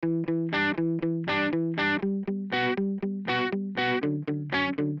Hello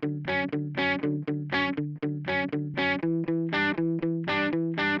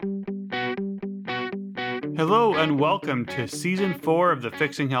and welcome to Season 4 of the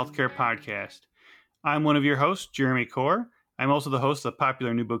Fixing Healthcare podcast. I'm one of your hosts, Jeremy Corr. I'm also the host of the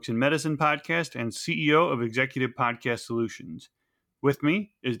popular New Books in Medicine podcast and CEO of Executive Podcast Solutions. With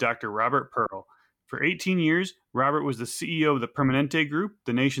me is Dr. Robert Pearl. For 18 years, Robert was the CEO of the Permanente Group,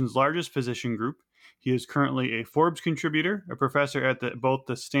 the nation's largest physician group. He is currently a Forbes contributor, a professor at both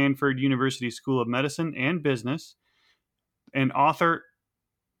the Stanford University School of Medicine and Business, and author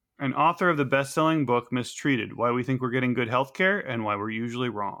of the best-selling book Mistreated: Why We Think We're Getting Good Healthcare and Why We're Usually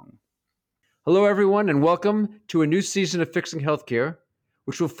Wrong. Hello, everyone, and welcome to a new season of Fixing Healthcare,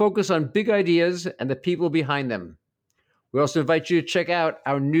 which will focus on big ideas and the people behind them. We also invite you to check out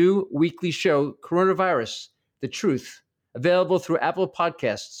our new weekly show, Coronavirus: The Truth, available through Apple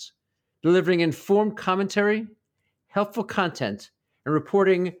Podcasts, delivering informed commentary, helpful content, and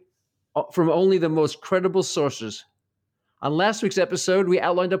reporting from only the most credible sources. On last week's episode, we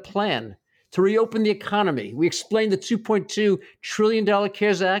outlined a plan to reopen the economy. We explained the $2.2 trillion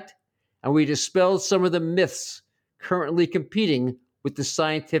CARES Act, and we dispelled some of the myths currently competing with the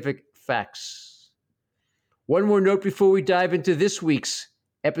scientific facts. One more note before we dive into this week's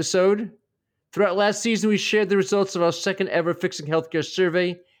episode. Throughout last season, we shared the results of our second ever Fixing Healthcare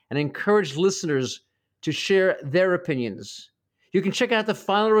survey and encouraged listeners to share their opinions. You can check out the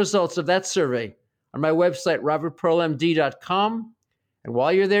final results of that survey on my website, robertpearlmd.com. And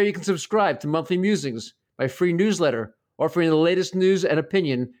while you're there, you can subscribe to Monthly Musings, my free newsletter, offering the latest news and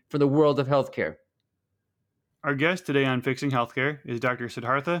opinion from the world of healthcare. Our guest today on Fixing Healthcare is Dr.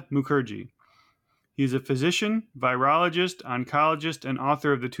 Siddhartha Mukherjee. He's a physician, virologist, oncologist, and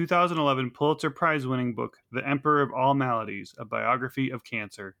author of the 2011 Pulitzer Prize-winning book, The Emperor of All Maladies, A Biography of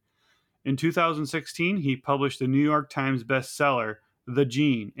Cancer. In 2016, he published the New York Times bestseller, The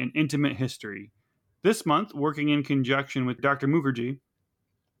Gene, An Intimate History. This month, working in conjunction with Dr. Mukherjee,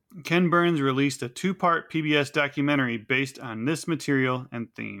 Ken Burns released a 2-part PBS documentary based on this material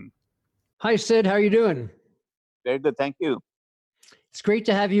and theme. Hi, Sid. How are you doing? Very good. Thank you. It's great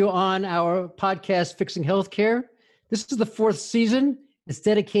to have you on our podcast, Fixing Healthcare. This is the 4th season. It's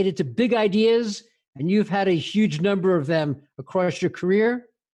dedicated to big ideas, and you've had a huge number of them across your career.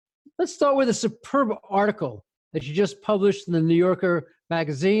 Let's start with a superb article that you just published in the New Yorker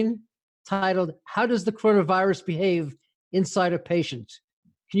magazine titled, How Does the Coronavirus Behave Inside a Patient?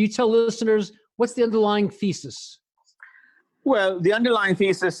 Can you tell listeners what's the underlying thesis? Well, the underlying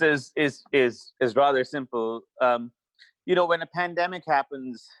thesis is rather simple. When a pandemic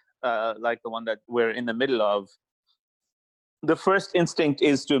happens, like the one that we're in the middle of, the first instinct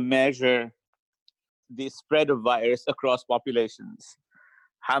is to measure the spread of virus across populations.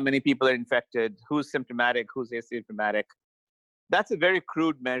 How many people are infected, who's symptomatic, who's asymptomatic. That's a very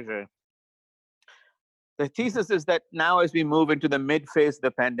crude measure. The thesis is that now as we move into the mid-phase of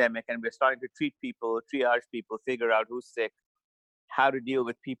the pandemic and we're starting to treat people, triage people, figure out who's sick, how to deal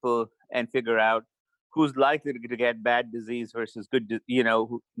with people, and figure out who's likely to get bad disease versus good,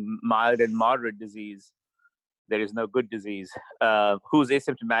 mild and moderate disease. There is no good disease. Who's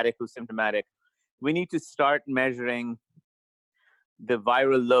asymptomatic, who's symptomatic. We need to start measuring the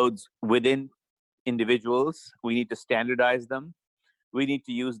viral loads within individuals. We need to standardize them. We need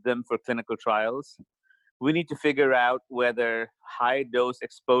to use them for clinical trials. We need to figure out whether high dose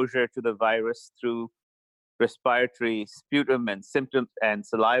exposure to the virus through respiratory sputum and symptoms and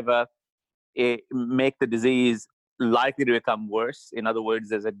saliva make the disease likely to become worse. In other words,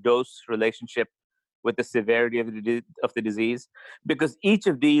 there's a dose relationship with the severity of the disease, because each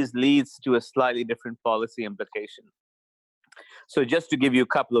of these leads to a slightly different policy implication. So just to give you a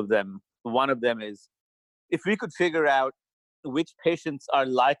couple of them, one of them is, if we could figure out which patients are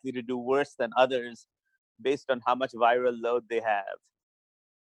likely to do worse than others based on how much viral load they have,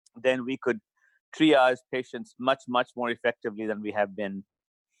 then we could triage patients much, much more effectively than we have been.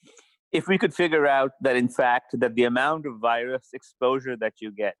 If we could figure out that, in fact, that the amount of virus exposure that you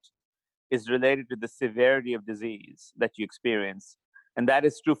get is related to the severity of disease that you experience, and that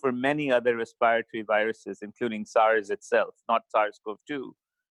is true for many other respiratory viruses, including SARS itself, not SARS-CoV-2,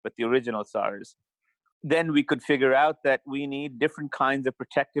 but the original SARS, then we could figure out that we need different kinds of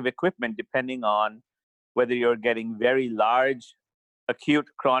protective equipment depending on whether you're getting very large acute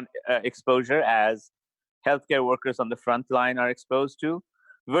exposure, as healthcare workers on the front line are exposed to,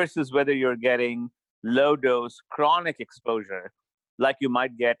 versus whether you're getting low dose chronic exposure, like you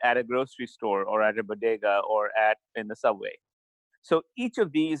might get at a grocery store or at a bodega or in the subway. So each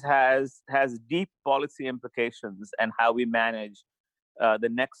of these has deep policy implications and how we manage the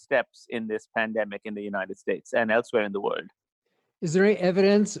next steps in this pandemic in the United States and elsewhere in the world. Is there any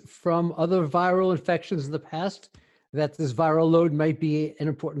evidence from other viral infections in the past that this viral load might be an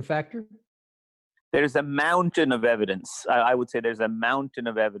important factor? There's a mountain of evidence. I would say there's a mountain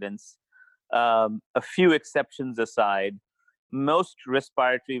of evidence. A few exceptions aside, most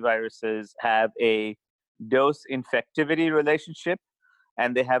respiratory viruses have a dose infectivity relationship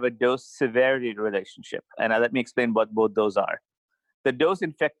and they have a dose severity relationship. And let me explain what both those are. The dose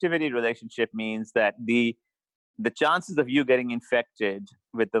infectivity relationship means that the chances of you getting infected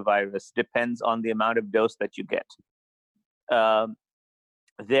with the virus depends on the amount of dose that you get.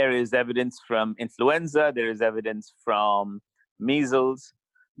 There is evidence from influenza, there is evidence from measles,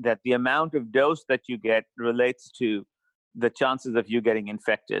 that the amount of dose that you get relates to the chances of you getting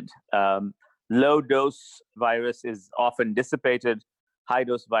infected. Low dose virus is often dissipated. High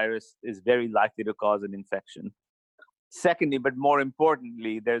dose virus is very likely to cause an infection. Secondly, but more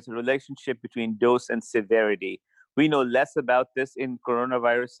importantly, there's a relationship between dose and severity. We know less about this in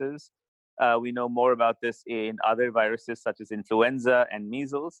coronaviruses. We know more about this in other viruses such as influenza and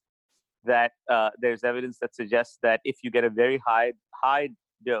measles, that there's evidence that suggests that if you get a very high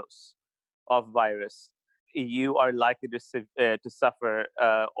dose of virus, you are likely to suffer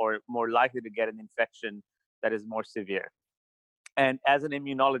or more likely to get an infection that is more severe. And as an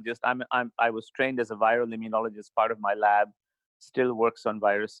immunologist, I was trained as a viral immunologist. Part of my lab still works on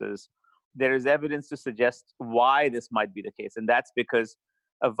viruses. There is evidence to suggest why this might be the case. And that's because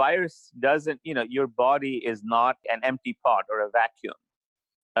a virus doesn't, your body is not an empty pot or a vacuum.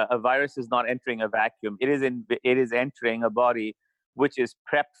 A virus is not entering a vacuum. It is entering a body which is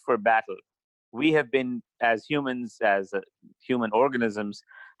prepped for battle. We have been, as humans, as human organisms,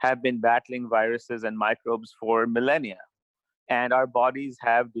 have been battling viruses and microbes for millennia. And our bodies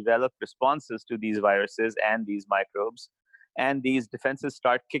have developed responses to these viruses and these microbes. And these defenses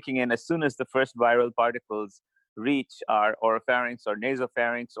start kicking in as soon as the first viral particles reach our oropharynx or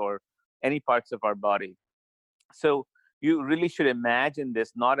nasopharynx or any parts of our body. So you really should imagine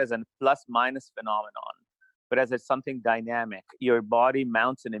this not as a plus-minus phenomenon, but as something dynamic. Your body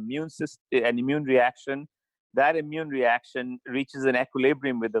mounts an immune reaction. That immune reaction reaches an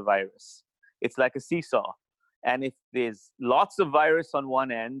equilibrium with the virus. It's like a seesaw. And if there's lots of virus on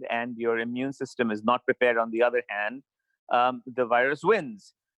one end and your immune system is not prepared on the other hand, the virus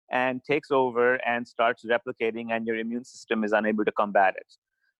wins and takes over and starts replicating, and your immune system is unable to combat it.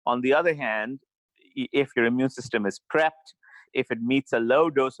 On the other hand, if your immune system is prepped, if it meets a low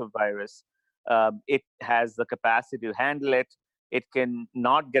dose of virus, it has the capacity to handle it. It can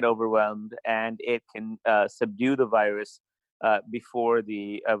not get overwhelmed, and it can subdue the virus before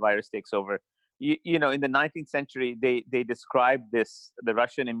the virus takes over. In the 19th century, they described this, the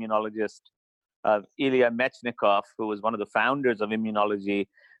Russian immunologist Ilya Mechnikov, who was one of the founders of immunology,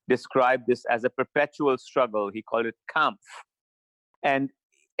 described this as a perpetual struggle. He called it Kampf. And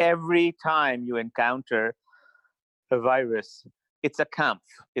every time you encounter a virus, it's a Kampf,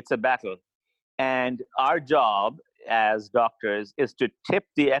 it's a battle. And our job as doctors is to tip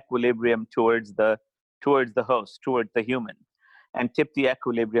the equilibrium towards the host, towards the human, and tip the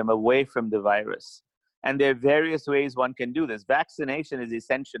equilibrium away from the virus. And there are various ways one can do this. Vaccination is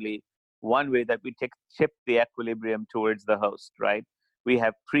essentially one way that we tip the equilibrium towards the host, right? We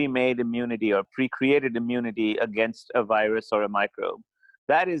have pre-made immunity or pre-created immunity against a virus or a microbe.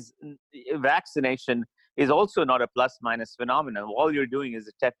 Vaccination is also not a plus-minus phenomenon. All you're doing is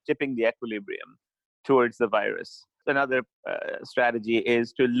tipping the equilibrium towards the virus. Another strategy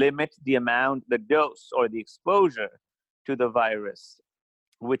is to limit the dose or the exposure to the virus,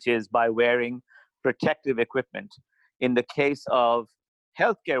 which is by wearing protective equipment. In the case of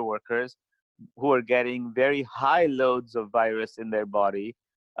healthcare workers who are getting very high loads of virus in their body,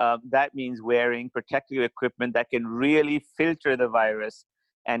 that means wearing protective equipment that can really filter the virus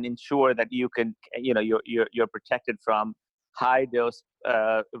and ensure that you're protected from high dose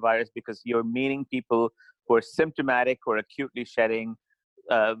virus, because you're meeting people who are symptomatic or acutely shedding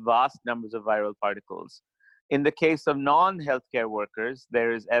vast numbers of viral particles. In the case of non-healthcare workers,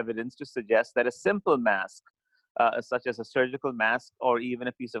 there is evidence to suggest that a simple mask, such as a surgical mask or even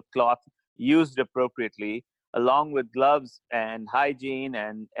a piece of cloth used appropriately, along with gloves and hygiene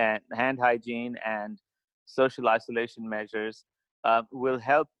and hand hygiene and social isolation measures, will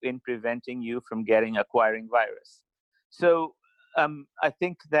help in preventing you from acquiring virus. So I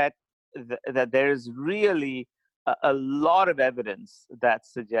think that there is really a lot of evidence that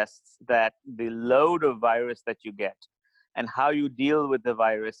suggests that the load of virus that you get and how you deal with the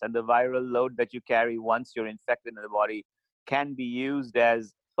virus and the viral load that you carry once you're infected in the body can be used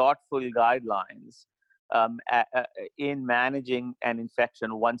as thoughtful guidelines in managing an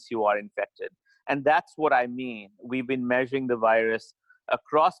infection once you are infected. And that's what I mean. We've been measuring the virus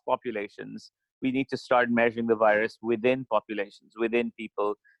across populations. We need to start measuring the virus within populations, within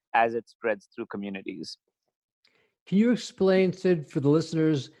people, as it spreads through communities. Can you explain, Sid, for the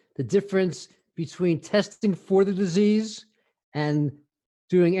listeners, the difference between testing for the disease and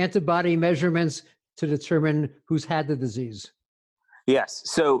doing antibody measurements to determine who's had the disease? Yes.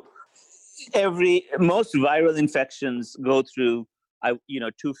 So most viral infections go through,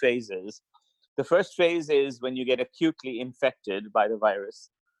 two phases. The first phase is when you get acutely infected by the virus.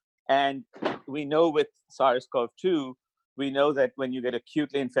 And we know with SARS-CoV-2, we know that when you get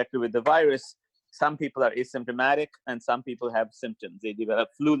acutely infected with the virus, some people are asymptomatic and some people have symptoms. They develop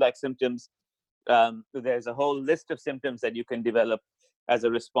flu-like symptoms. There's a whole list of symptoms that you can develop as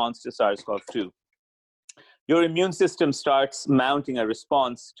a response to SARS-CoV-2. Your immune system starts mounting a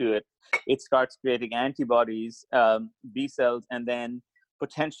response to it. It starts creating antibodies, B cells, and then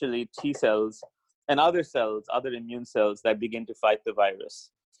potentially T cells and other cells, other immune cells that begin to fight the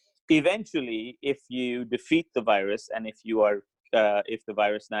virus. Eventually, if you defeat the virus, and if the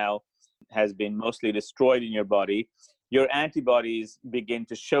virus now has been mostly destroyed in your body, your antibodies begin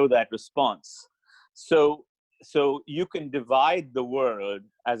to show that response. So you can divide the world,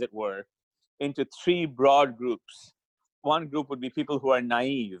 as it were, into three broad groups. One group would be people who are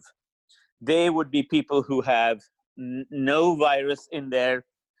naive. They would be people who have no virus in their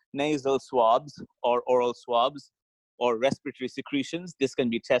nasal swabs or oral swabs or respiratory secretions. This can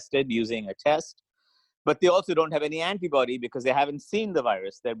be tested using a test. But they also don't have any antibody because they haven't seen the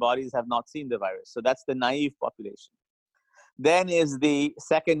virus. Their bodies have not seen the virus. So that's the naive population. Then is the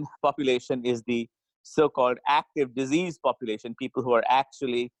second population is the so-called active disease population, people who are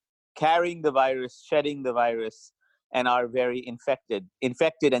actually carrying the virus, shedding the virus, and are very infected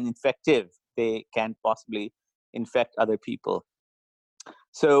and infective. They can possibly infect other people.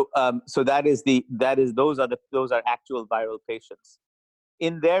 So those are actual viral patients.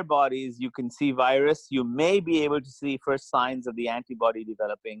 In their bodies, you can see virus. You may be able to see first signs of the antibody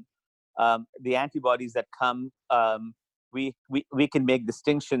developing. The antibodies that come, we can make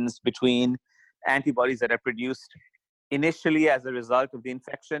distinctions between antibodies that are produced initially as a result of the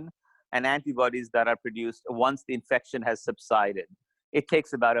infection and antibodies that are produced once the infection has subsided. It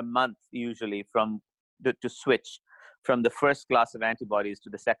takes about a month usually to switch from the first class of antibodies to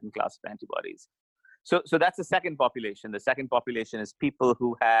the second class of antibodies. So that's the second population. The second population is people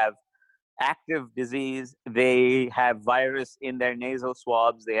who have active disease. They have virus in their nasal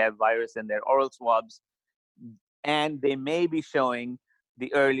swabs. They have virus in their oral swabs. And they may be showing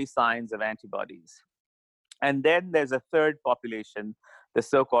the early signs of antibodies. And then there's a third population, the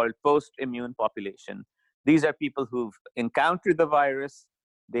so-called post-immune population. These are people who've encountered the virus.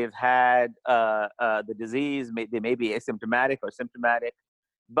 They've had the disease. They may be asymptomatic or symptomatic,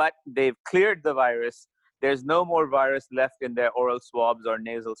 but they've cleared the virus. There's no more virus left in their oral swabs or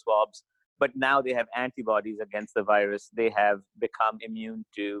nasal swabs, but now they have antibodies against the virus. They have become immune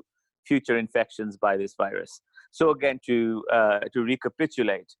to future infections by this virus. So again, to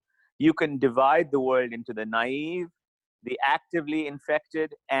recapitulate, you can divide the world into the naive, the actively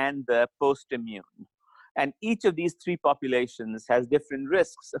infected, and the post-immune. And each of these three populations has different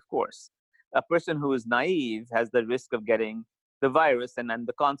risks, of course. A person who is naive has the risk of getting the virus and then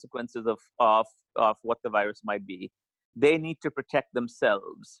the consequences of what the virus might be. They need to protect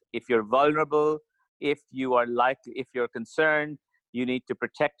themselves. If you're vulnerable, if you're concerned, you need to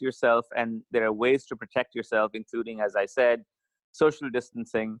protect yourself. And there are ways to protect yourself, including, as I said, social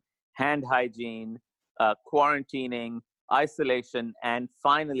distancing, hand hygiene, quarantining, isolation, and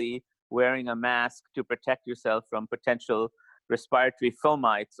finally, wearing a mask to protect yourself from potential respiratory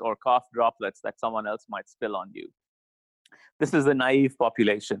fomites or cough droplets that someone else might spill on you. This is the naive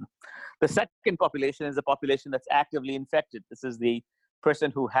population. The second population is a population that's actively infected. This is the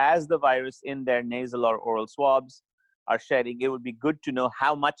person who has the virus in their nasal or oral swabs, are shedding. It would be good to know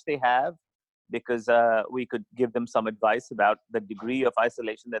how much they have, because we could give them some advice about the degree of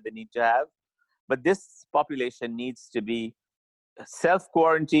isolation that they need to have. But this population needs to be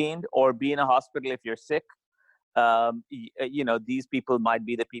self-quarantined or be in a hospital if you're sick. These people might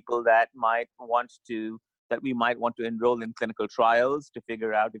be the people that we might want to enroll in clinical trials to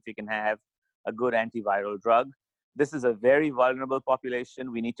figure out if we can have a good antiviral drug. This is a very vulnerable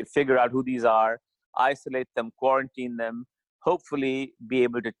population. We need to figure out who these are, isolate them, quarantine them, hopefully be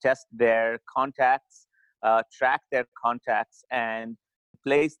able to test their contacts, track their contacts, and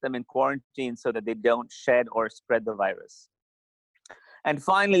place them in quarantine so that they don't shed or spread the virus. And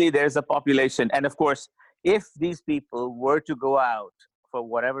finally, there's a population. And of course, if these people were to go out for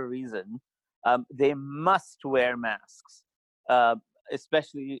whatever reason, they must wear masks,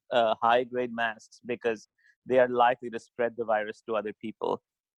 especially high-grade masks, because they are likely to spread the virus to other people.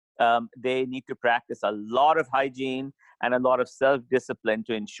 They need to practice a lot of hygiene and a lot of self-discipline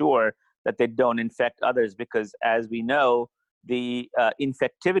to ensure that they don't infect others, because as we know, the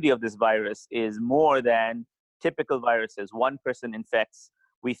infectivity of this virus is more than typical viruses. One person infects,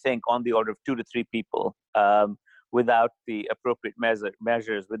 we think, on the order of 2 to 3 people, without the appropriate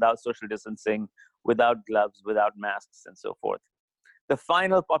measures, without social distancing, without gloves, without masks, and so forth. The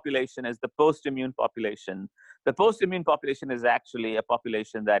final population is the post-immune population. The post-immune population is actually a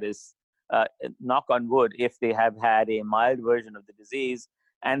population that is, knock on wood, if they have had a mild version of the disease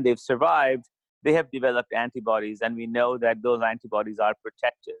and they've survived, they have developed antibodies, and we know that those antibodies are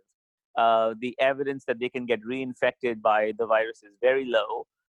protective. The evidence that they can get reinfected by the virus is very low.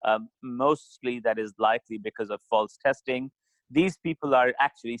 Mostly that is likely because of false testing. These people are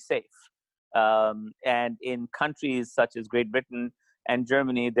actually safe. And in countries such as Great Britain and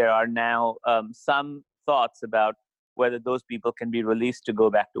Germany, there are now some thoughts about whether those people can be released to go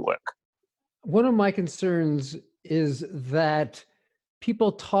back to work. One of my concerns is that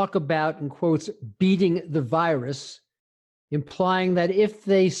people talk about, in quotes, beating the virus, implying that if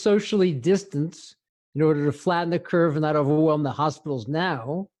they socially distance in order to flatten the curve and not overwhelm the hospitals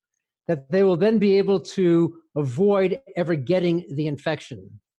now, that they will then be able to avoid ever getting the infection.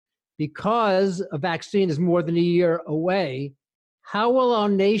 Because a vaccine is more than a year away, how will our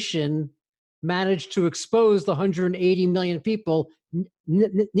nation manage to expose the 180 million people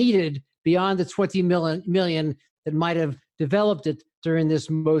needed beyond the 20 million that might have developed it during this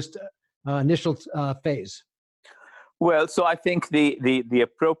most initial phase? Well, so I think the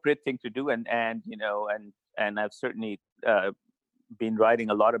appropriate thing to do, and I've certainly been writing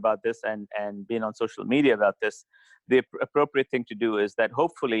a lot about this and been on social media about this. The appropriate thing to do is that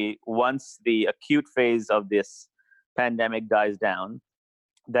hopefully once the acute phase of this pandemic dies down,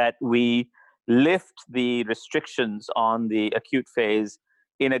 that we lift the restrictions on the acute phase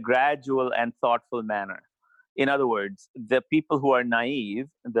in a gradual and thoughtful manner. In other words, the people who are naive,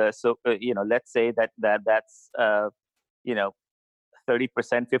 let's say that's 30%,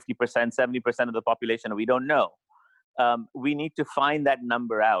 50%, 70% of the population, we don't know. We need to find that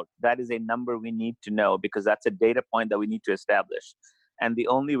number out. That is a number we need to know, because that's a data point that we need to establish. And the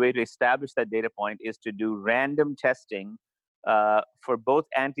only way to establish that data point is to do random testing for both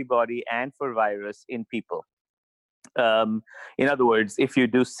antibody and for virus in people. In other words, if you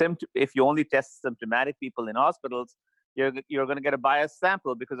only test symptomatic people in hospitals, you're going to get a biased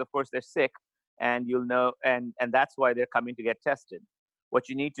sample, because of course they're sick, and you'll know, and that's why they're coming to get tested. What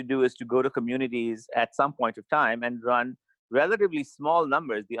you need to do is to go to communities at some point of time and run relatively small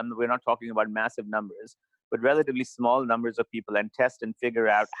numbers. We're not talking about massive numbers, but relatively small numbers of people, and test and figure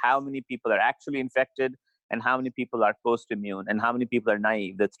out how many people are actually infected and how many people are post-immune and how many people are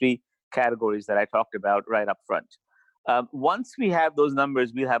naive, the 3 categories that I talked about right up front. Once we have those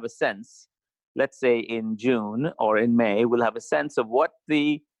numbers, we'll have a sense, let's say in June or in May, we'll have a sense of what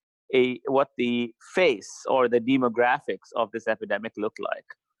the face or the demographics of this epidemic look like.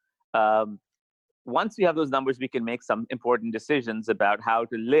 Once we have those numbers, we can make some important decisions about how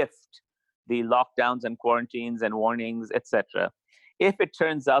to lift the lockdowns and quarantines and warnings, etc. If it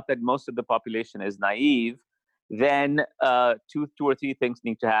turns out that most of the population is naive, then two or three things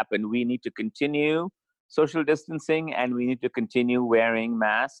need to happen. We need to continue social distancing, and we need to continue wearing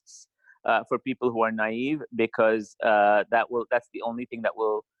masks for people who are naive, because that's the only thing that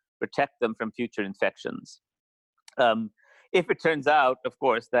will protect them from future infections. If it turns out, of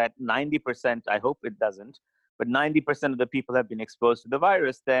course, that 90%, I hope it doesn't, but 90% of the people have been exposed to the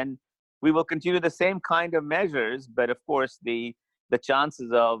virus, then we will continue the same kind of measures. But of course, the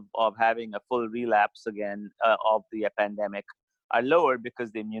chances of having a full relapse again of the pandemic are lower,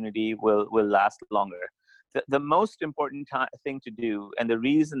 because the immunity will last longer. The most important thing to do, and the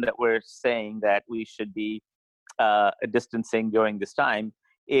reason that we're saying that we should be distancing during this time,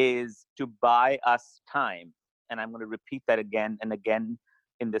 is to buy us time. And I'm going to repeat that again and again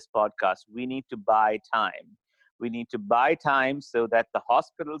in this podcast. We need to buy time. We need to buy time so that the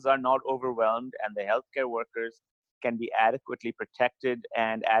hospitals are not overwhelmed and the healthcare workers can be adequately protected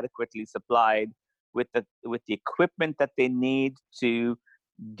and adequately supplied with the equipment that they need to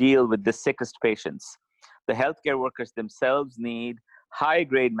deal with the sickest patients. The healthcare workers themselves need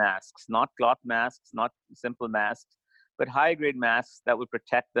high-grade masks, not cloth masks, not simple masks, but high-grade masks that will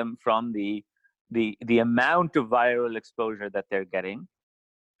protect them from the amount of viral exposure that they're getting.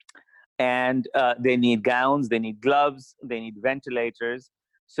 And they need gowns, they need gloves, they need ventilators.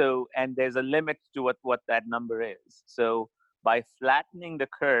 And there's a limit to what that number is. So By flattening the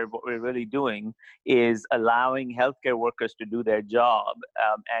curve, what we're really doing is allowing healthcare workers to do their job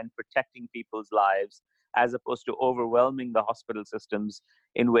and protecting people's lives, as opposed to overwhelming the hospital systems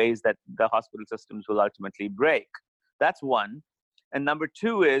in ways that the hospital systems will ultimately break. That's one. And number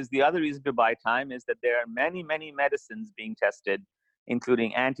two is, the other reason to buy time is that there are many, many medicines being tested,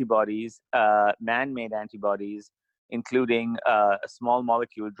 including antibodies, man-made antibodies, including small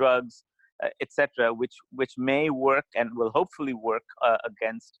molecule drugs, etc., which may work and will hopefully work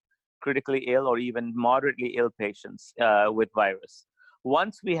against critically ill or even moderately ill patients with virus.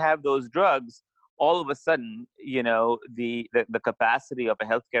 Once we have those drugs, all of a sudden, the capacity of a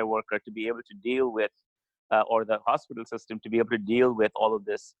healthcare worker to be able to deal with, or the hospital system to be able to deal with all of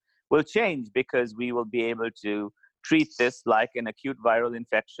this will change, because we will be able to treat this like an acute viral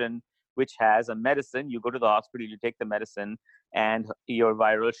infection, which has a medicine. You go to the hospital, you take the medicine, and your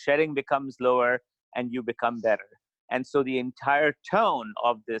viral shedding becomes lower and you become better. And so the entire tone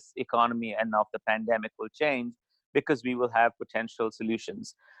of this economy and of the pandemic will change, because we will have potential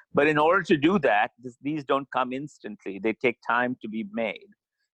solutions. But in order to do that, these don't come instantly. They take time to be made.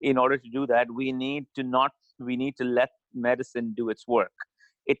 In order to do that, we need to let medicine do its work.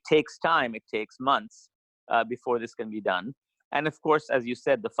 It takes time. It takes months before this can be done. And of course, as you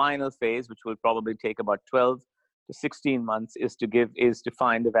said, the final phase, which will probably take about 12 to 16 months, is to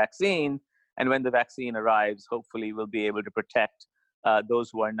find a vaccine. And when the vaccine arrives, hopefully we'll be able to protect those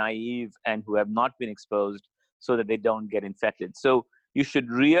who are naive and who have not been exposed, so that they don't get infected. So you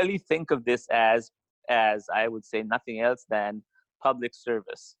should really think of this as I would say, nothing else than public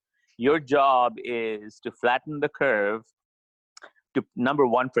service. Your job is to flatten the curve to, number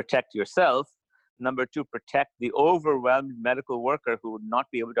one, protect yourself. Number two, protect the overwhelmed medical worker who would not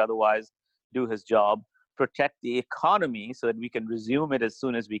be able to otherwise do his job. Protect the economy so that we can resume it as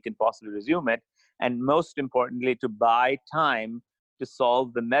soon as we can possibly resume it. And most importantly, to buy time to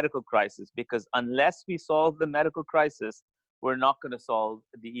solve the medical crisis, because unless we solve the medical crisis, we're not going to solve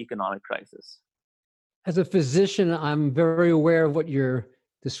the economic crisis. As a physician, I'm very aware of what you're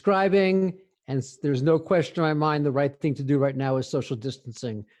describing, and there's no question in my mind the right thing to do right now is social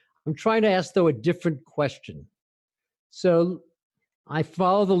distancing. I'm trying to ask, though, a different question. So I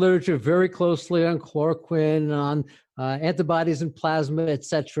follow the literature very closely on chloroquine, on antibodies and plasma, et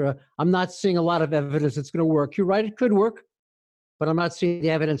cetera. I'm not seeing a lot of evidence it's going to work. You're right, it could work, but I'm not seeing the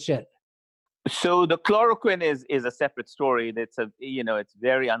evidence yet. So the chloroquine is a separate story. It's it's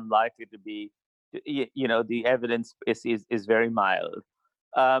very unlikely to be, the evidence is very mild.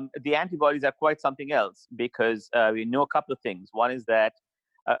 The antibodies are quite something else, because we know a couple of things. One is that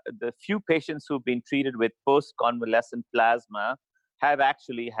the few patients who've been treated with post-convalescent plasma have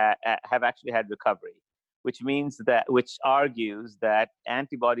actually had recovery, which argues that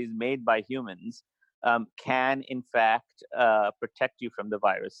antibodies made by humans can in fact protect you from the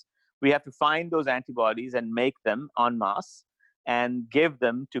virus. We have to find those antibodies and make them en masse and give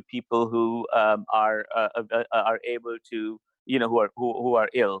them to people who are able to, who are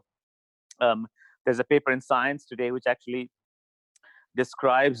ill. There's a paper in Science today which actually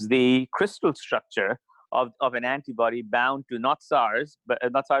describes the crystal structure of an antibody bound to not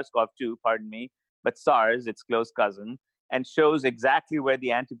SARS-CoV-2, but SARS, its close cousin, and shows exactly where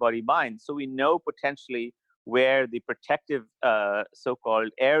the antibody binds. So we know potentially where the protective so-called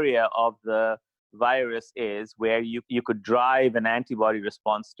area of the virus is, where you could drive an antibody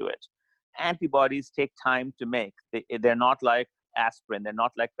response to it. Antibodies take time to make. They're not like aspirin. They're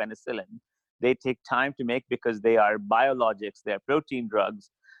not like penicillin. They take time to make because they are biologics. They're protein drugs.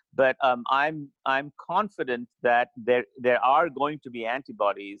 But I'm confident that there are going to be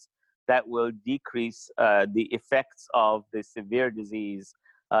antibodies that will decrease the effects of the severe disease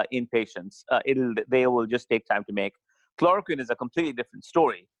in patients. They will just take time to make. Chloroquine is a completely different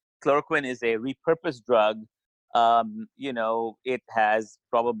story. Chloroquine is a repurposed drug. It has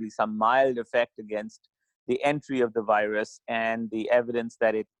probably some mild effect against the entry of the virus, and the evidence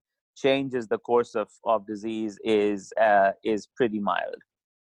that it changes the course of disease is pretty mild.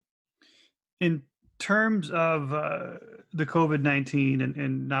 In terms of the COVID-19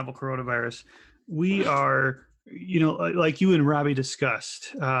 and novel coronavirus, we are, like you and Robbie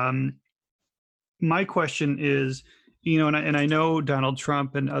discussed. My question is, and I know Donald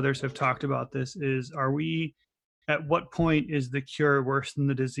Trump and others have talked about this, at what point is the cure worse than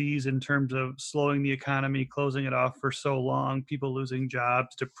the disease in terms of slowing the economy, closing it off for so long, people losing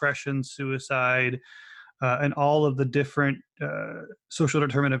jobs, depression, suicide, and all of the different social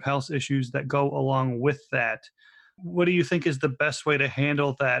determinant of health issues that go along with that? What do you think is the best way to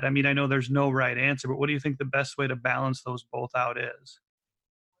handle that? I mean, I know there's no right answer, but what do you think the best way to balance those both out is?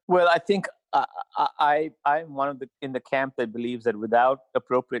 Well, I think I'm one of the in the camp that believes that without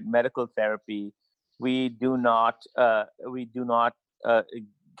appropriate medical therapy, we do not uh,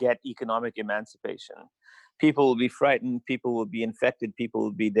 get economic emancipation. People will be frightened. People will be infected. People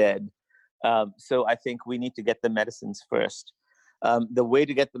will be dead. So I think we need to get the medicines first. The way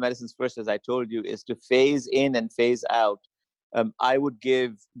to get the medicines first, as I told you, is to phase in and phase out. I would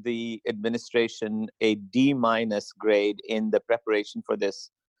give the administration a D minus grade in the preparation for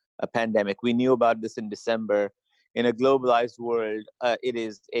this pandemic. We knew about this in December. In a globalized world, it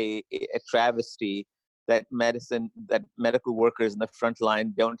is a travesty that medical workers in the front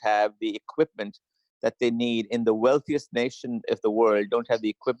line don't have the equipment that they need. In the wealthiest nation of the world, don't have the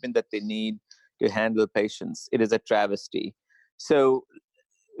equipment that they need to handle patients. It is a travesty. So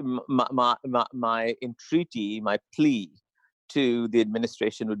my entreaty, my plea to the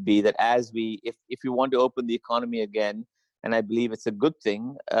administration would be that if you want to open the economy again, and I believe it's a good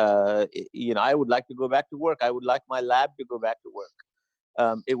thing, I would like to go back to work. I would like my lab to go back to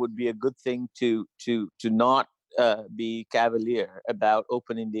work. It would be a good thing to not be cavalier about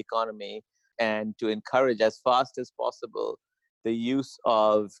opening the economy, and to encourage as fast as possible the use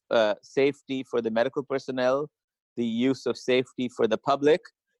of safety for the medical personnel, the use of safety for the public,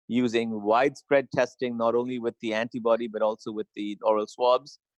 using widespread testing, not only with the antibody, but also with the oral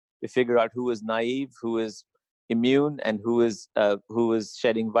swabs, to figure out who is naive, who is immune, and who is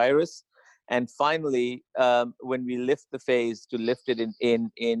shedding virus. And finally, when we lift the phase, to lift it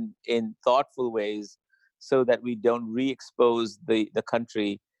in thoughtful ways, so that we don't re-expose the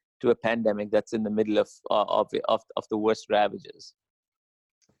country to a pandemic that's in the middle of the worst ravages.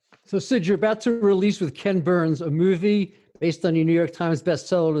 So, Sid, you're about to release with Ken Burns a movie based on your New York Times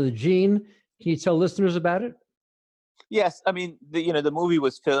bestseller, The Gene. Can you tell listeners about it? Yes, I mean, the movie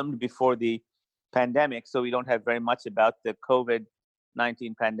was filmed before the pandemic, so we don't have very much about the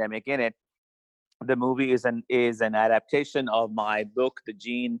COVID-19 pandemic in it. The movie is an adaptation of my book, The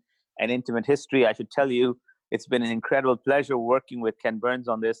Gene: An Intimate History. I should tell you, it's been an incredible pleasure working with Ken Burns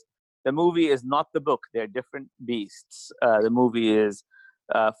on this. The movie is not the book; they're different beasts. The movie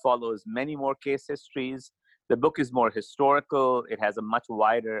follows many more case histories. The book is more historical. It has a much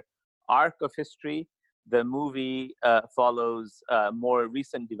wider arc of history. The movie follows more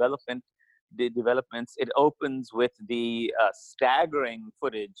recent developments. It opens with the staggering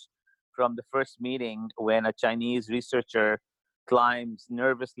footage from the first meeting, when a Chinese researcher climbs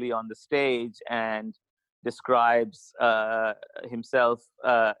nervously on the stage and describes himself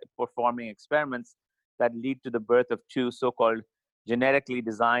performing experiments that lead to the birth of two so-called genetically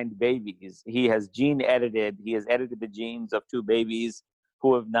designed babies. He has edited the genes of two babies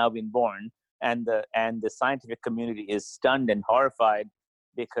who have now been born, and the scientific community is stunned and horrified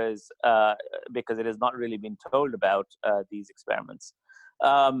because it has not really been told about these experiments.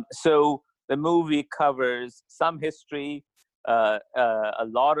 So the movie covers some history, a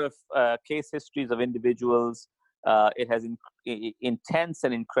lot of case histories of individuals. It has intense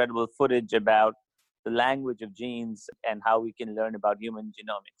and incredible footage about the language of genes and how we can learn about human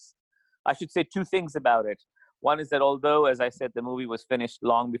genomics. I should say two things about it. One is that although, as I said, the movie was finished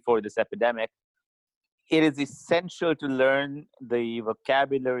long before this epidemic, it is essential to learn the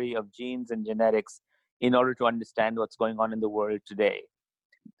vocabulary of genes and genetics in order to understand what's going on in the world today.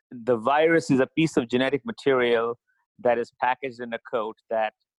 The virus is a piece of genetic material that is packaged in a coat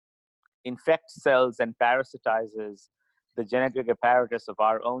that infects cells and parasitizes the genetic apparatus of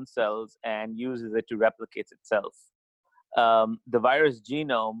our own cells and uses it to replicate itself. The virus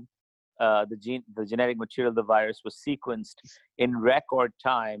genome, the genetic material of the virus, was sequenced in record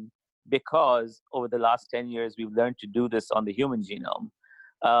time because over the last 10 years, we've learned to do this on the human genome.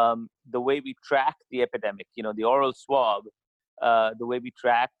 The way we track the epidemic, the oral swab, the way we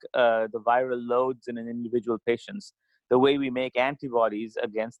track the viral loads in an individual patients, the way we make antibodies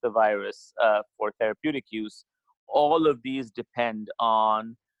against the virus for therapeutic use, all of these depend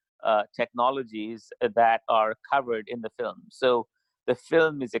on technologies that are covered in the film. So the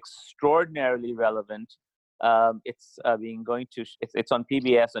film is extraordinarily relevant. It's on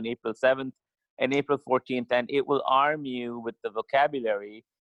PBS on April 7th and April 14th, and it will arm you with the vocabulary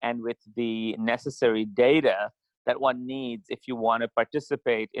and with the necessary data that one needs if you want to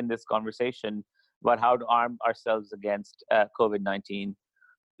participate in this conversation about how to arm ourselves against COVID-19.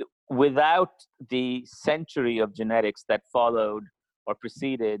 Without the century of genetics that followed or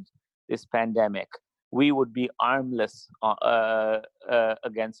preceded this pandemic, we would be armless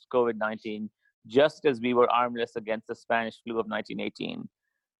against COVID-19, just as we were armless against the Spanish flu of 1918.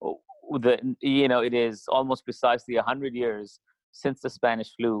 It is almost precisely 100 years since the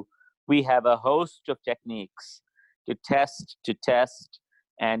Spanish flu. We have a host of techniques to test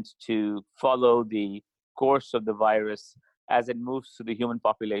and to follow the course of the virus as it moves to the human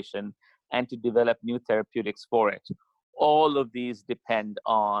population and to develop new therapeutics for it. All of these depend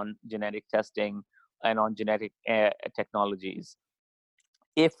on genetic testing and on genetic technologies.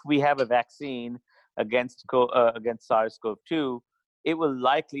 If we have a vaccine against SARS-CoV-2, it will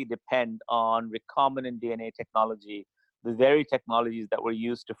likely depend on recombinant DNA technology, the very technologies that were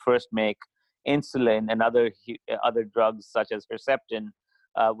used to first make insulin and other drugs such as Herceptin,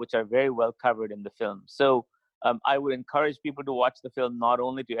 which are very well covered in the film. So I would encourage people to watch the film not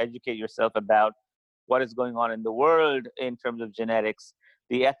only to educate yourself about what is going on in the world in terms of genetics,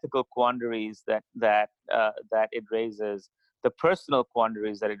 the ethical quandaries that it raises, the personal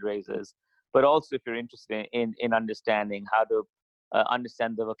quandaries that it raises, but also if you're interested in understanding how to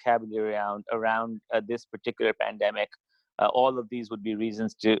understand the vocabulary around this particular pandemic, all of these would be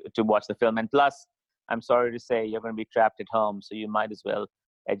reasons to watch the film. And plus, I'm sorry to say, you're going to be trapped at home, so you might as well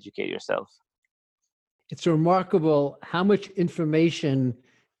educate yourself. It's remarkable how much information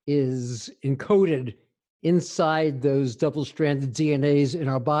is encoded inside those double-stranded DNAs in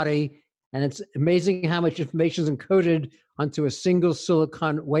our body. And it's amazing how much information is encoded onto a single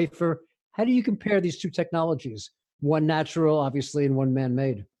silicon wafer. How do you compare these two technologies? One natural, obviously, and one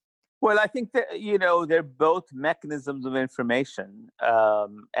man-made. Well, I think that, they're both mechanisms of information.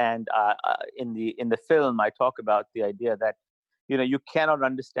 And in the film, I talk about the idea that, you cannot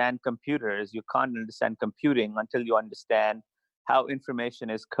understand computers. You can't understand computing until you understand how information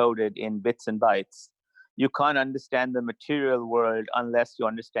is coded in bits and bytes. You can't understand the material world unless you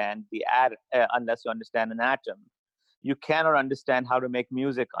understand unless you understand an atom. You cannot understand how to make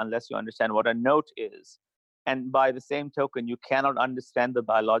music unless you understand what a note is. And by the same token, you cannot understand the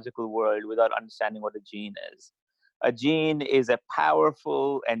biological world without understanding what a gene is. A gene is a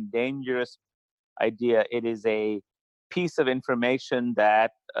powerful and dangerous idea. It is a piece of information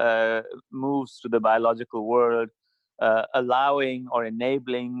that moves through the biological world, allowing or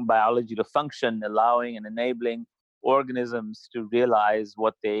enabling biology to function, allowing and enabling organisms to realize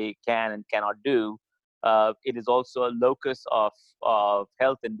what they can and cannot do. It is also a locus of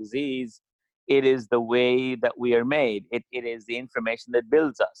health and disease. It is the way that we are made. It is the information that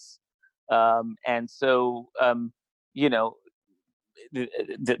builds us. And so,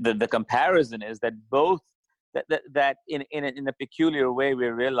 the comparison is that both, that in a peculiar way,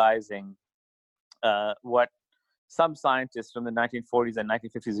 we're realizing what some scientists from the 1940s and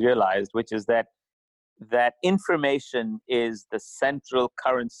 1950s realized, which is that information is the central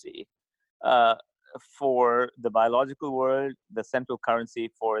currency for the biological world, the central currency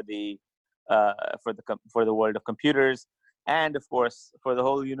for the world of computers, and of course for the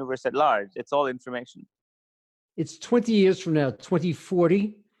whole universe at large. It's all information. It's 20 years from now,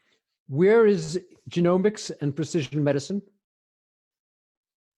 2040. Where is genomics and precision medicine?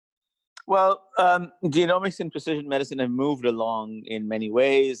 Well, genomics and precision medicine have moved along in many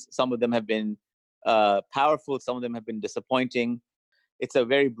ways. Some of them have been powerful. Some of them have been disappointing. It's a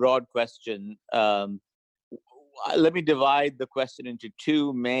very broad question. Let me divide the question into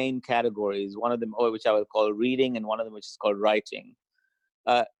two main categories. One of them, which I will call reading, and one of them, which is called writing.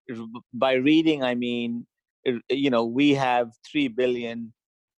 By reading, I mean, we have 3 billion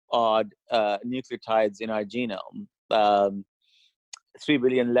odd nucleotides in our genome. 3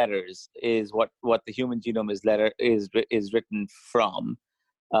 billion letters is what the human genome is written from,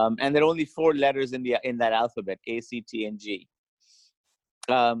 and there are only 4 letters in that alphabet: A, C, T, and G.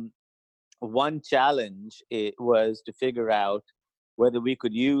 One challenge was to figure out whether we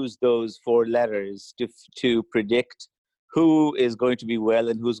could use those 4 letters to predict who is going to be well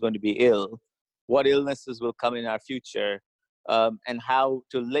and who's going to be ill, what illnesses will come in our future, and how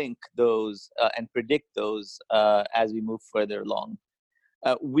to link those and predict those as we move further along.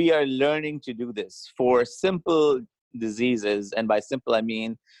 We are learning to do this for simple diseases, and by simple I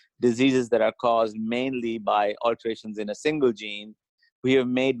mean diseases that are caused mainly by alterations in a single gene. We have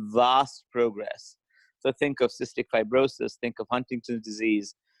made vast progress. So think of cystic fibrosis, think of Huntington's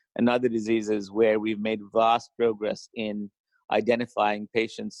disease, and other diseases where we've made vast progress in identifying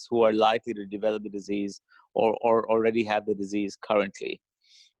patients who are likely to develop the disease or already have the disease currently.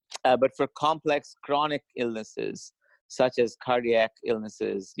 But for complex chronic illnesses, such as cardiac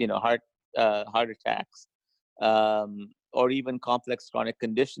illnesses, heart attacks, or even complex chronic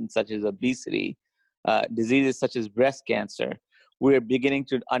conditions such as obesity, diseases such as breast cancer, we're beginning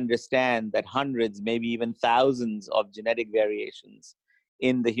to understand that hundreds, maybe even thousands of genetic variations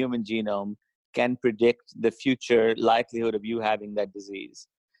in the human genome can predict the future likelihood of you having that disease.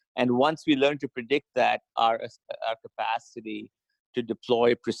 And once we learn to predict that, our capacity to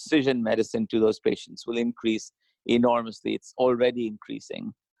deploy precision medicine to those patients will increase enormously. It's already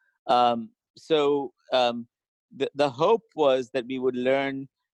increasing. The hope was that we would learn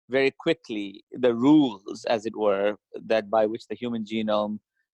very quickly the rules, as it were, that by which the human genome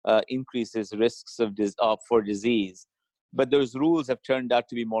increases risks for disease. But those rules have turned out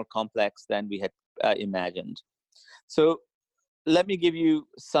to be more complex than we had imagined. So let me give you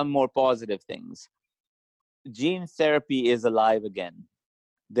some more positive things. Gene therapy is alive again.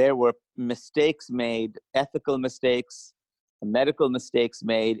 There were mistakes made, ethical mistakes, medical mistakes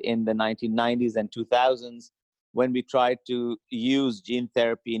made in the 1990s and 2000s when we tried to use gene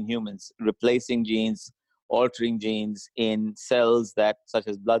therapy in humans, replacing genes, altering genes in cells such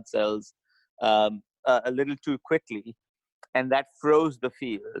as blood cells, a little too quickly. And that froze the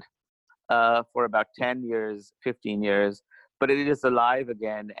field for about 10 years, 15 years. But it is alive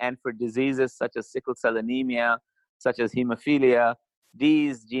again. And for diseases such as sickle cell anemia, such as hemophilia,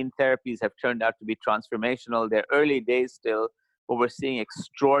 these gene therapies have turned out to be transformational. They're early days still, but we're seeing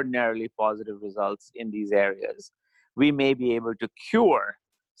extraordinarily positive results in these areas. We may be able to cure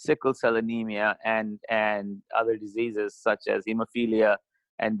sickle cell anemia and other diseases such as hemophilia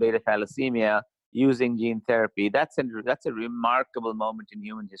and beta thalassemia using gene therapy. That's a remarkable moment in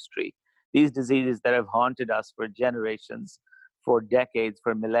human history. These diseases that have haunted us for generations, for decades,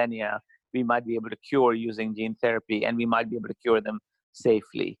 for millennia, we might be able to cure using gene therapy, and we might be able to cure them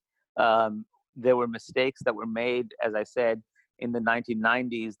safely. There were mistakes that were made, as I said, in the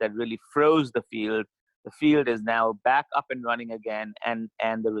 1990s that really froze the field. The field is now back up and running again, and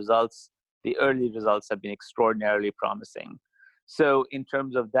the early results have been extraordinarily promising. So in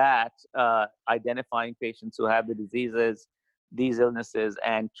terms of that, identifying patients who have the diseases, these illnesses,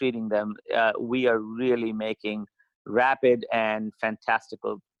 and treating them, we are really making rapid and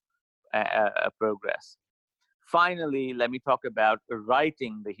fantastical progress. Finally, let me talk about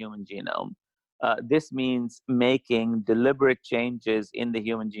writing the human genome. This means making deliberate changes in the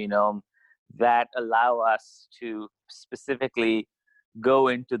human genome that allow us to specifically go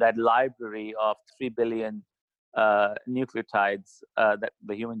into that library of 3 billion nucleotides that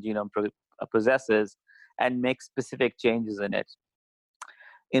the human genome possesses and make specific changes in it.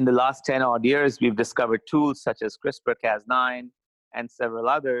 In the last 10 odd years, we've discovered tools such as CRISPR-Cas9 and several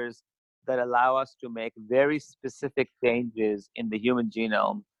others that allow us to make very specific changes in the human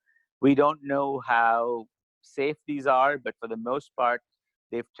genome. We don't know how safe these are, but for the most part,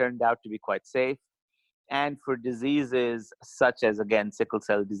 they've turned out to be quite safe. And for diseases such as, again, sickle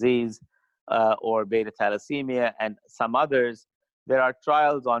cell disease or beta thalassemia and some others, there are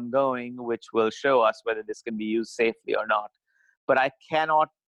trials ongoing which will show us whether this can be used safely or not. But I cannot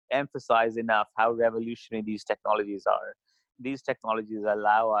emphasize enough how revolutionary these technologies are. These technologies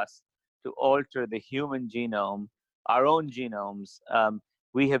allow us to alter the human genome, our own genomes.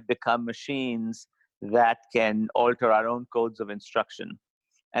 We have become machines that can alter our own codes of instruction.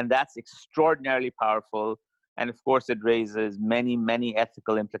 And that's extraordinarily powerful. And of course, it raises many, many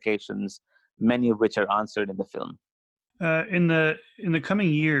ethical implications, many of which are answered in the film. In the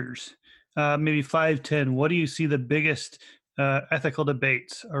coming years, maybe 5, 10, what do you see the biggest ethical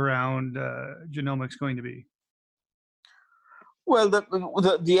debates around genomics going to be? Well,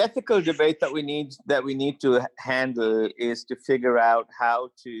 the ethical debate that we need to handle is to figure out how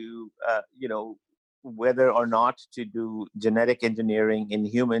to, whether or not to do genetic engineering in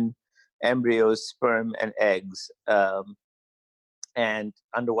human embryos, sperm, and eggs, and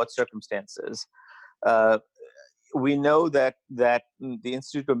under what circumstances. We know that the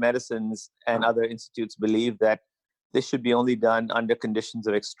Institute of Medicines and other institutes believe that this should be only done under conditions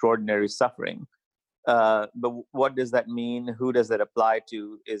of extraordinary suffering. But what does that mean? Who does that apply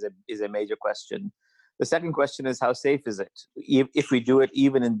to is a major question. The second question is, how safe is it? If we do it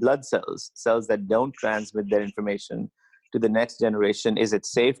even in blood cells that don't transmit their information to the next generation, is it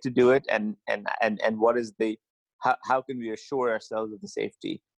safe to do it? And what is how can we assure ourselves of the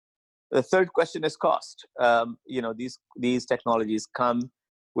safety? The third question is cost. These technologies come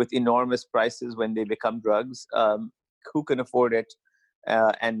with enormous prices when they become drugs. Who can afford it?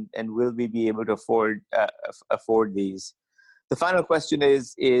 And will we be able to afford these? The final question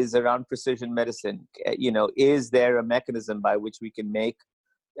is around precision medicine. Is there a mechanism by which we can make,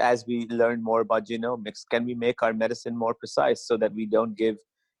 as we learn more about genomics, can we make our medicine more precise so that we don't give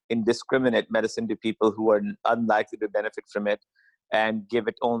indiscriminate medicine to people who are unlikely to benefit from it, and give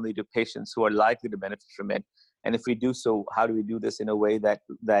it only to patients who are likely to benefit from it? And if we do so, how do we do this in a way that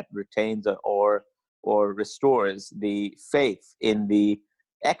retains or restores the faith in the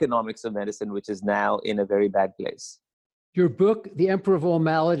economics of medicine, which is now in a very bad place? Your book, The Emperor of All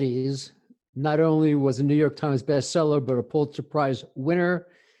Maladies, not only was a New York Times bestseller, but a Pulitzer Prize winner.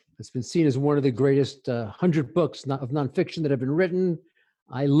 It's been seen as one of the greatest 100 books of nonfiction that have been written.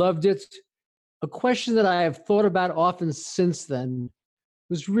 I loved it. A question that I have thought about often since then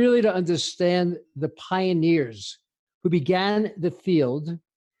was really to understand the pioneers who began the field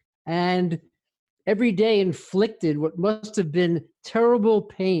and every day inflicted what must have been terrible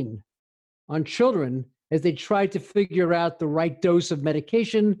pain on children as they tried to figure out the right dose of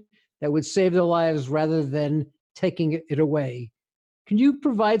medication that would save their lives rather than taking it away. Can you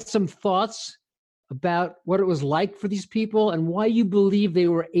provide some thoughts about what it was like for these people and why you believe they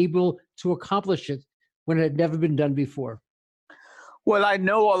were able to accomplish it when it had never been done before? Well, I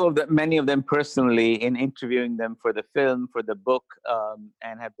know all of them, many of them personally, in interviewing them for the film, for the book,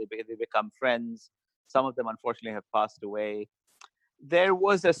 and they become friends. Some of them, unfortunately, have passed away. There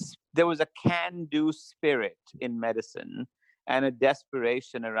was a can-do spirit in medicine and a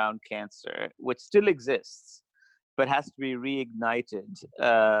desperation around cancer, which still exists, but has to be reignited,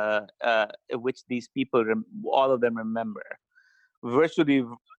 which these people, all of them remember. Virtually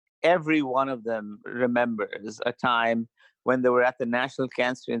every one of them remembers a time when they were at the National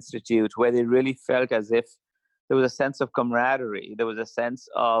Cancer Institute, where they really felt as if there was a sense of camaraderie. There was a sense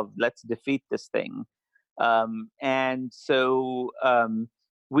of, let's defeat this thing. And so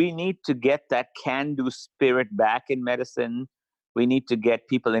we need to get that can-do spirit back in medicine. We need to get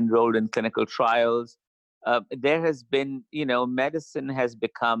people enrolled in clinical trials. There has been, medicine has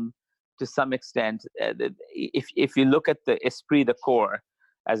become, to some extent, if you look at the esprit de corps,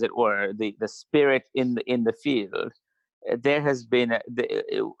 as it were, the spirit in the field, there has been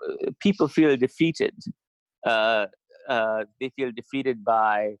people feel defeated. They feel defeated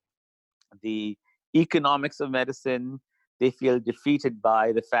by the economics of medicine. They feel defeated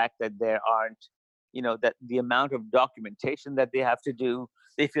by the fact that there aren't, that the amount of documentation that they have to do.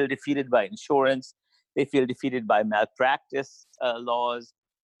 They feel defeated by insurance. They feel defeated by malpractice laws.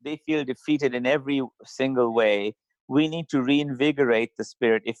 They feel defeated in every single way. We need to reinvigorate the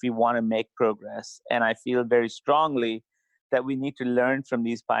spirit if we want to make progress. And I feel very strongly that we need to learn from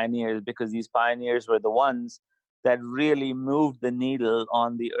these pioneers, because these pioneers were the ones that really moved the needle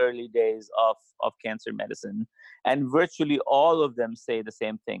on the early days of cancer medicine. And virtually all of them say the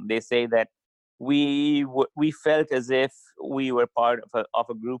same thing. They say that we felt as if we were part of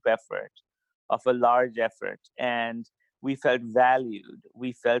a group effort, of a large effort, and we felt valued.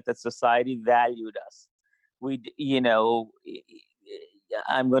 We felt that society valued us.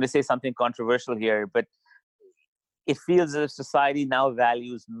 I'm going to say something controversial here, but it feels as if society now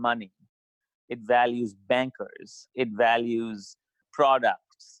values money. It values bankers. It values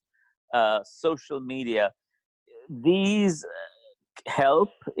products, social media. These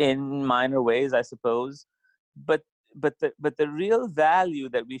help in minor ways, I suppose, but the real value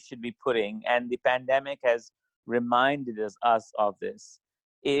that we should be putting, and the pandemic has reminded us of this,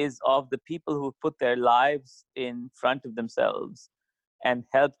 is of the people who put their lives in front of themselves and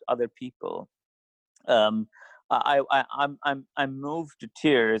helped other people. I'm moved to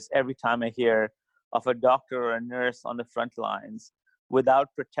tears every time I hear of a doctor or a nurse on the front lines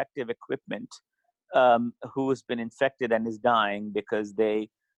without protective equipment, who has been infected and is dying because they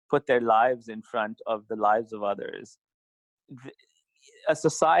put their lives in front of the lives of others. A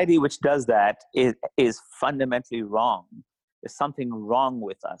society which does that is fundamentally wrong. There's something wrong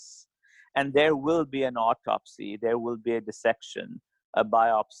with us. And there will be an autopsy, there will be a dissection, a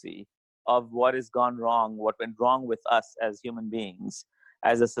biopsy of what has gone wrong, what went wrong with us as human beings,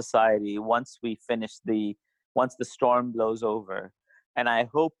 as a society, once the storm blows over. And I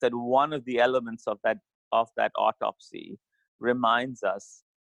hope that one of the elements of that autopsy reminds us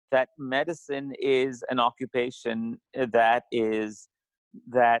that medicine is an occupation that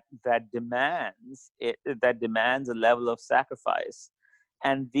demands a level of sacrifice.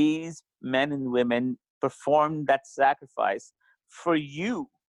 And these men and women performed that sacrifice for you,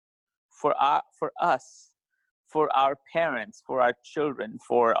 for us, for our parents, for our children,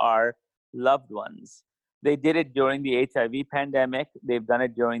 for our loved ones. They did it during the HIV pandemic. They've done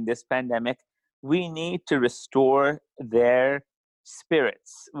it during this pandemic. We need to restore their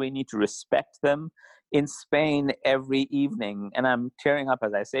spirits. We need to respect them. In Spain, every evening, and I'm tearing up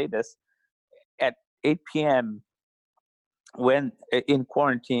as I say this, at 8 p.m., when in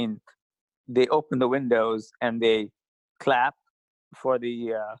quarantine, they open the windows and they clap for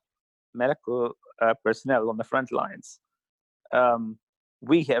the medical personnel on the front lines.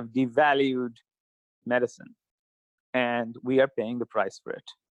 We have devalued medicine, and we are paying the price for it.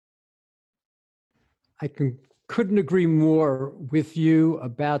 I couldn't agree more with you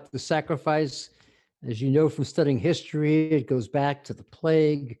about the sacrifice. As you know from studying history, it goes back to the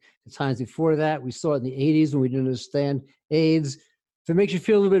plague, the times before that. We saw it in the 80s when we didn't understand AIDS. If it makes you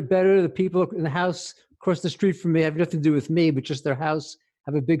feel a little bit better, the people in the house across the street from me have nothing to do with me, but just their house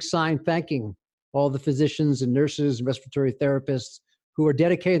have a big sign thanking all the physicians and nurses and respiratory therapists who are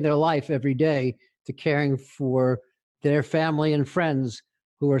dedicating their life every day to caring for their family and friends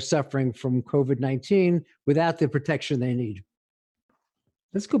who are suffering from COVID-19 without the protection they need.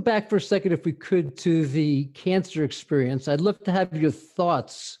 Let's go back for a second, if we could, to the cancer experience. I'd love to have your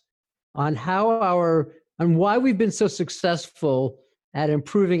thoughts on on why we've been so successful at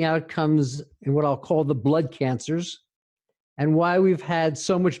improving outcomes in what I'll call the blood cancers, and why we've had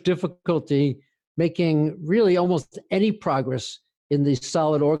so much difficulty making really almost any progress in the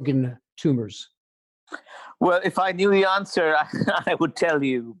solid organ tumors. Well, if I knew the answer, I would tell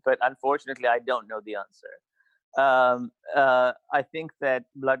you, but unfortunately, I don't know the answer. I think that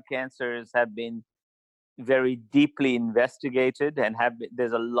blood cancers have been very deeply investigated and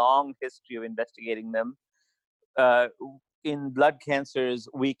there's a long history of investigating them. In blood cancers,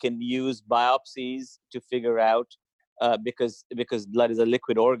 we can use biopsies to figure out, because blood is a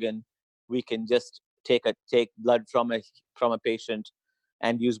liquid organ, we can just take blood from a patient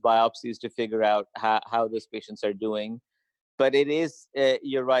and use biopsies to figure out how those patients are doing. But it is,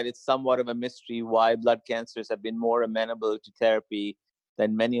 you're right, it's somewhat of a mystery why blood cancers have been more amenable to therapy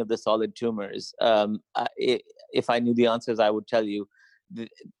than many of the solid tumors. If I knew the answers, I would tell you.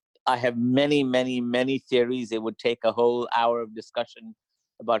 I have many, many, many theories. It would take a whole hour of discussion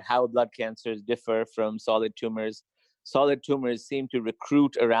about how blood cancers differ from solid tumors. Solid tumors seem to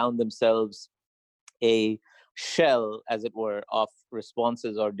recruit around themselves a shell, as it were, of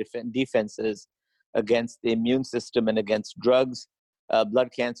responses or defenses against the immune system and against drugs.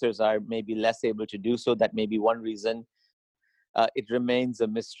 Blood cancers are maybe less able to do so. That may be one reason. It remains a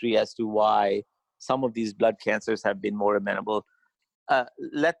mystery as to why some of these blood cancers have been more amenable.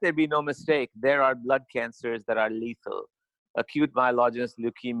 Let there be no mistake, there are blood cancers that are lethal. Acute myelogenous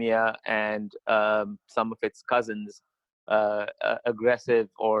leukemia and some of its cousins, aggressive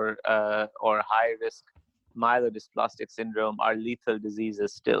or high-risk myelodysplastic syndrome, are lethal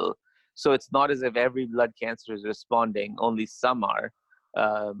diseases still. So it's not as if every blood cancer is responding, only some are.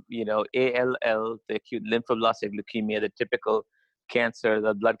 ALL, the acute lymphoblastic leukemia, the typical cancer,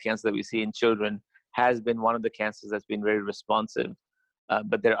 the blood cancer that we see in children, has been one of the cancers that's been very responsive.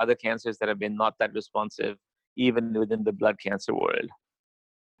 But there are other cancers that have been not that responsive, even within the blood cancer world.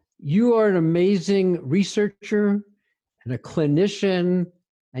 You are an amazing researcher and a clinician,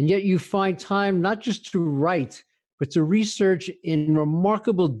 and yet you find time not just to write, but to research in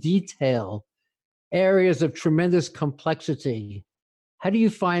remarkable detail areas of tremendous complexity. How do you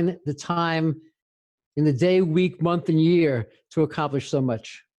find the time in the day, week, month, and year to accomplish so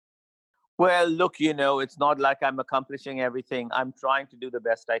much? Well, look, it's not like I'm accomplishing everything. I'm trying to do the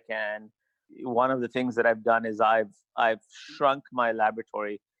best I can. One of the things that I've done is I've shrunk my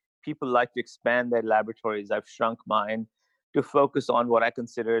laboratory. People like to expand their laboratories. I've shrunk mine to focus on what I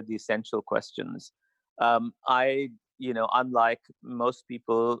consider the essential questions. Unlike most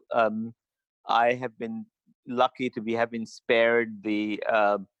people, I have been lucky to have been spared the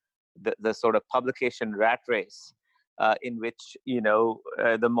sort of publication rat race. In which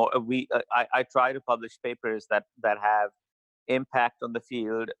the more I try to publish papers that have impact on the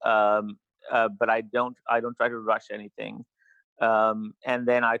field, but I don't try to rush anything, and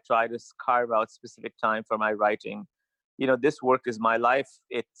then I try to carve out specific time for my writing. This work is my life.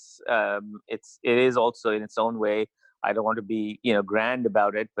 It is also in its own way. I don't want to be grand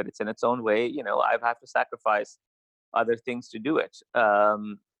about it, but it's in its own way. I have to sacrifice other things to do it.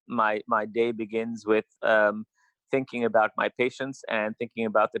 My day begins with thinking about my patients and thinking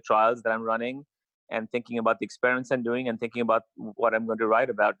about the trials that I'm running and thinking about the experiments I'm doing and thinking about what I'm going to write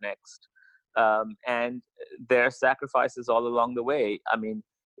about next. And there are sacrifices all along the way. I mean,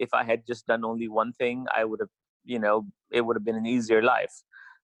 if I had just done only one thing, I would have, it would have been an easier life.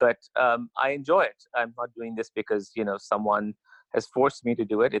 But I enjoy it. I'm not doing this because, someone has forced me to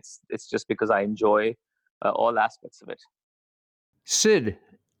do it. It's just because I enjoy all aspects of it. Sid,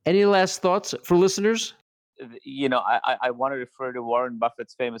 any last thoughts for listeners? I want to refer to Warren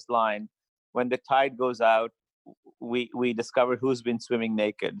Buffett's famous line, when the tide goes out, we discover who's been swimming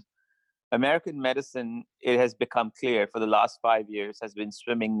naked. American medicine, it has become clear for the last 5 years, has been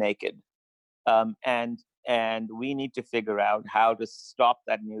swimming naked. And we need to figure out how to stop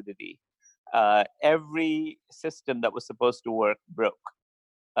that nudity. Every system that was supposed to work broke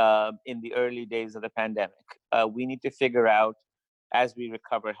in the early days of the pandemic. We need to figure out, as we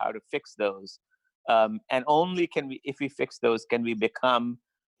recover, how to fix those. And only if we fix those, can we become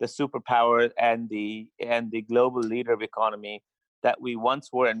the superpower and the global leader of economy that we once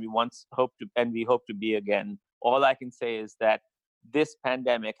were and we hope to be again. All I can say is that this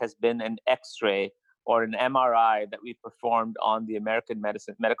pandemic has been an X-ray or an MRI that we performed on the American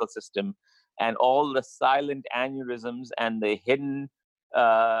medical system, and all the silent aneurysms and the hidden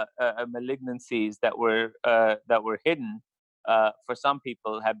malignancies that were hidden for some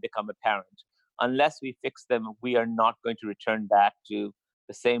people have become apparent. Unless we fix them, we are not going to return back to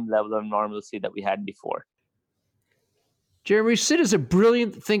the same level of normalcy that we had before. Jeremy, Sid is a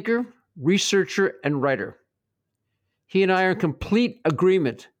brilliant thinker, researcher, and writer. He and I are in complete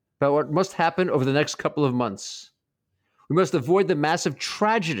agreement about what must happen over the next couple of months. We must avoid the massive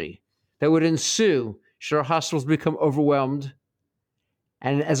tragedy that would ensue should our hospitals become overwhelmed.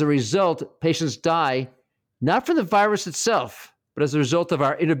 And as a result, patients die not from the virus itself, but as a result of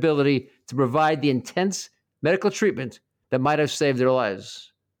our inability to provide the intense medical treatment that might have saved their lives.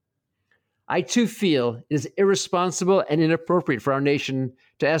 I too feel it is irresponsible and inappropriate for our nation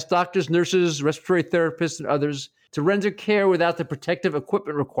to ask doctors, nurses, respiratory therapists, and others to render care without the protective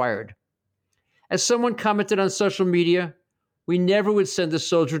equipment required. As someone commented on social media, we never would send a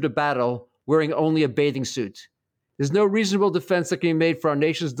soldier to battle wearing only a bathing suit. There's no reasonable defense that can be made for our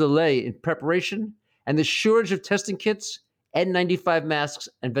nation's delay in preparation and the shortage of testing kits, N95 masks,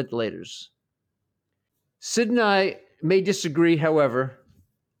 and ventilators. Sid and I may disagree, however,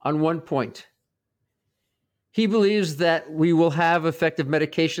 on one point. He believes that we will have effective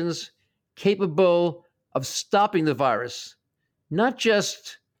medications capable of stopping the virus, not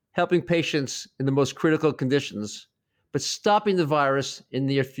just helping patients in the most critical conditions, but stopping the virus in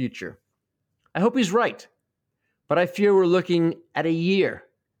the near future. I hope he's right, but I fear we're looking at a year,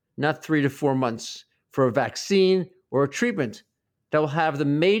 not 3 to 4 months, for a vaccine or a treatment that will have the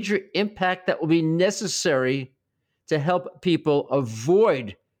major impact that will be necessary to help people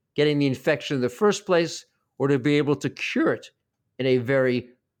avoid getting the infection in the first place or to be able to cure it in a very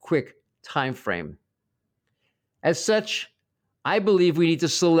quick time frame. As such, I believe we need to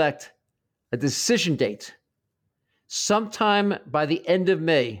select a decision date sometime by the end of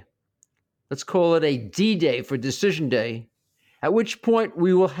May. Let's call it a D-Day for Decision Day, at which point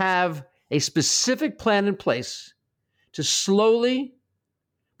we will have a specific plan in place to slowly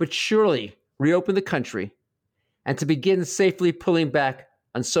but surely reopen the country and to begin safely pulling back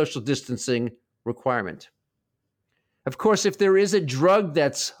on social distancing requirement. Of course, if there is a drug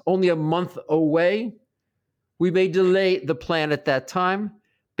that's only a month away, we may delay the plan at that time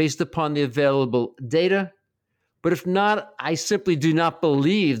based upon the available data. But if not, I simply do not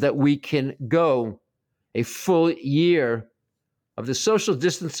believe that we can go a full year of the social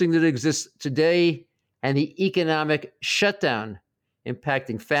distancing that exists today and the economic shutdown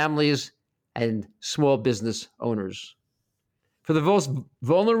impacting families and small business owners. For the most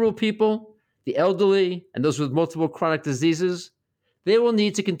vulnerable people, the elderly, and those with multiple chronic diseases, they will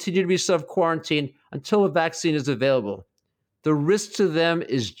need to continue to be self-quarantined until a vaccine is available. The risk to them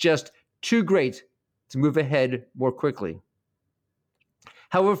is just too great to move ahead more quickly.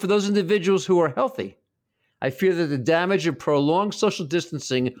 However, for those individuals who are healthy, I fear that the damage of prolonged social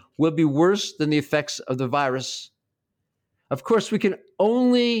distancing will be worse than the effects of the virus. Of course, we can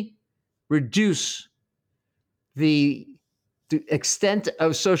only reduce the extent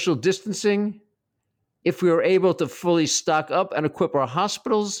of social distancing if we are able to fully stock up and equip our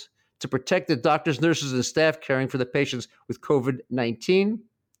hospitals to protect the doctors, nurses, and staff caring for the patients with COVID-19.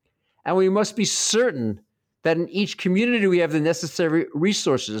 And we must be certain that in each community we have the necessary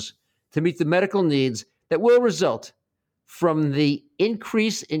resources to meet the medical needs that will result from the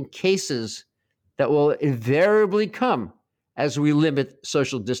increase in cases that will invariably come as we limit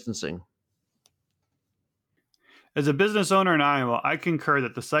social distancing. As a business owner in Iowa, I concur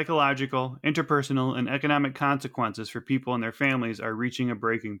that the psychological, interpersonal, and economic consequences for people and their families are reaching a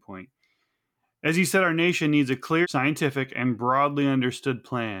breaking point. As he said, our nation needs a clear, scientific, and broadly understood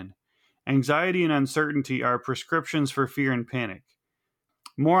plan. Anxiety and uncertainty are prescriptions for fear and panic.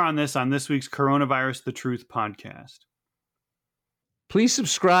 More on this week's Coronavirus the Truth podcast. Please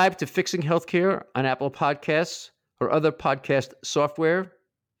subscribe to Fixing Healthcare on Apple Podcasts or other podcast software.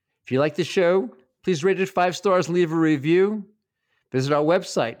 If you like the show, please rate it 5 stars and leave a review. Visit our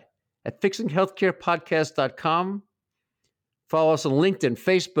website at fixinghealthcarepodcast.com. Follow us on LinkedIn,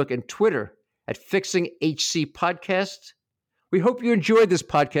 Facebook, and Twitter at Fixing HC Podcast. We hope you enjoyed this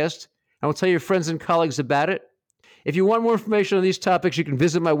podcast and will tell your friends and colleagues about it. If you want more information on these topics, you can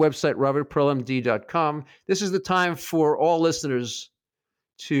visit my website, robertpearlmd.com. This is the time for all listeners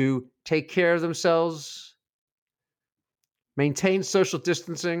to take care of themselves, maintain social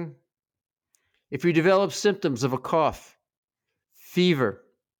distancing. If you develop symptoms of a cough, fever,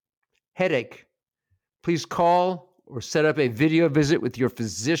 headache, please call or set up a video visit with your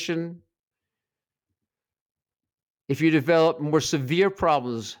physician. If you develop more severe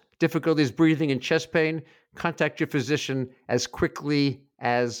problems, difficulties breathing and chest pain, contact your physician as quickly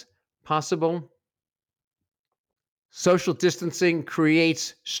as possible. Social distancing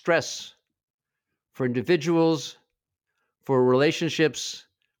creates stress for individuals, for relationships,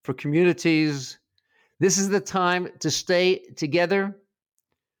 for communities. This is the time to stay together.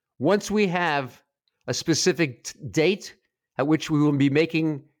 Once we have a specific date at which we will be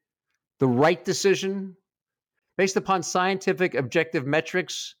making the right decision based upon scientific objective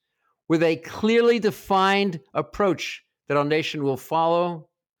metrics with a clearly defined approach that our nation will follow,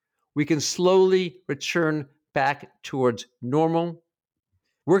 we can slowly return back towards normal.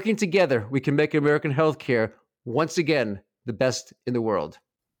 Working together, we can make American healthcare once again the best in the world.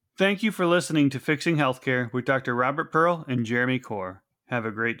 Thank you for listening to Fixing Healthcare with Dr. Robert Pearl and Jeremy Corr. Have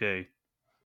a great day.